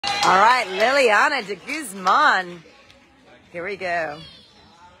All right, Liliana de Guzman. Here we go.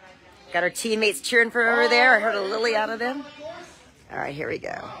 Got our teammates cheering for her over there. I heard a Lily out of them. All right, here we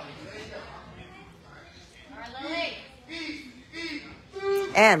go.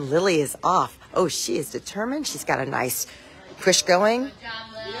 And Lily is off. Oh, she is determined. She's got a nice push going.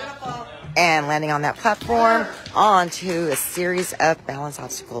 And landing on that platform onto a series of balance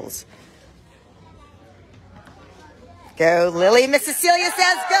obstacles. Go, Lily. Miss Cecilia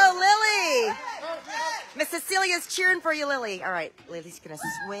says go, Lily. Miss Cecilia's cheering for you, Lily. All right, Lily's going to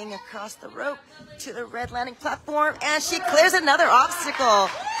swing across the rope to the red landing platform, and she clears another obstacle. All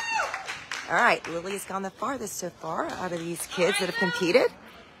right, Lily has gone the farthest so far out of these kids that have competed.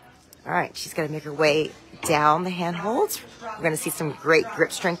 All right, she's going to make her way down the handholds. We're going to see some great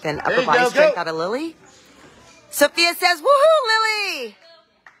grip strength and upper body strength out of Lily. Sophia says, woohoo, Lily.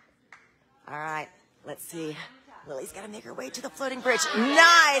 All right, let's see. Lily's got to make her way to the floating bridge.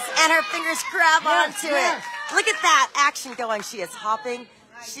 Nice, and her fingers grab onto it. Look at that action going. She is hopping.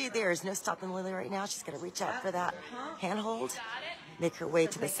 There is no stopping Lily right now. She's going to reach out for that handhold. Make her way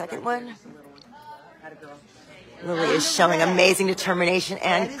to the second one. Lily is showing amazing determination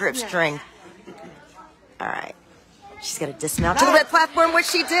and grip strength. All right. She's going to dismount to the red platform, which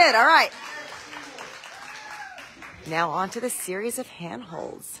she did. All right. Now on to the series of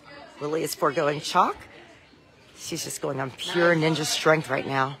handholds. Lily is foregoing chalk. She's just going on pure ninja strength right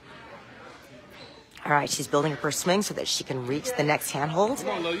now. All right, she's building up her swing so that she can reach the next handhold.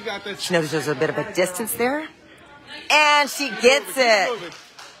 She knows there's a bit of a distance there. And she gets it.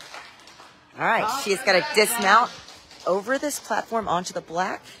 All right, she's got to dismount over this platform onto the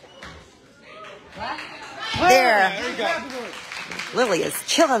black. There. Lily is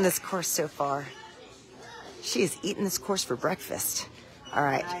killing this course so far. She has eaten this course for breakfast. All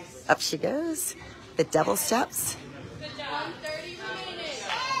right, up she goes. The double steps.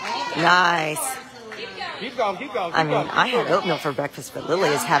 Nice. Keep going, keep going. I mean, I had oatmeal for breakfast, but Lily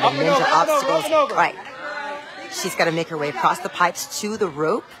is having ninja obstacles. Right. She's got to make her way across the pipes to the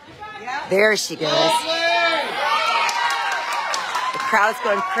rope. There she goes. The crowd is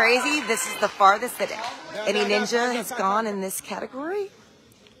going crazy. This is the farthest that any ninja has gone in this category.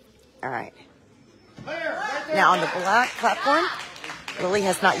 All right. Now on the black platform, Lily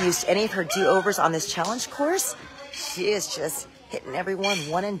has not used any of her do-overs on this challenge course. She is just hitting everyone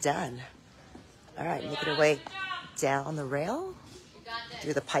one and done. All right, making her way down the rail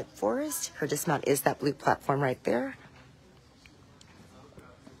through the pipe forest. Her dismount is that blue platform right there.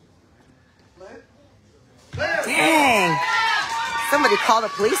 Dang! Somebody call the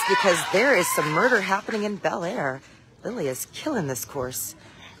police because there is some murder happening in Bel Air. Lily is killing this course.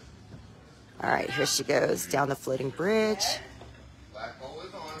 All right, here she goes down the floating bridge.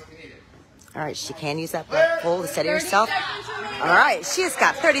 All right, she can use that black pole to steady herself. All right, she has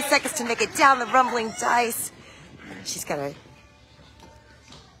got 30 seconds to make it down the rumbling dice. She's got to...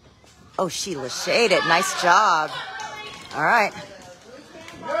 Oh, she lacheyed it. Nice job. All right.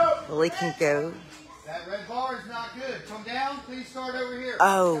 Lily can go. That red bar is not good. Come down. Please start over here.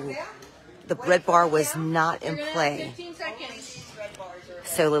 Oh, the red bar was not in play.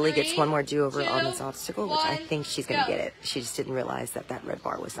 So Lily gets one more do-over on this obstacle, which I think she's going to get it. She just didn't realize that that red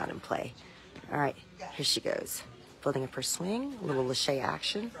bar was not in play. All right, here she goes. Building up her swing, a little lachey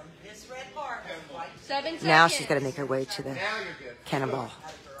action. Now she's got to make her way to the cannonball.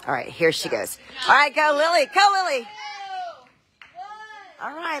 All right, here she goes. All right, go Lily, go Lily.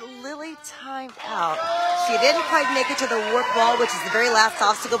 All right, Lily timed out. She didn't quite make it to the warp wall, which is the very last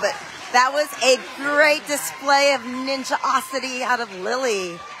obstacle, but that was a great display of ninjaosity out of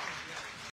Lily.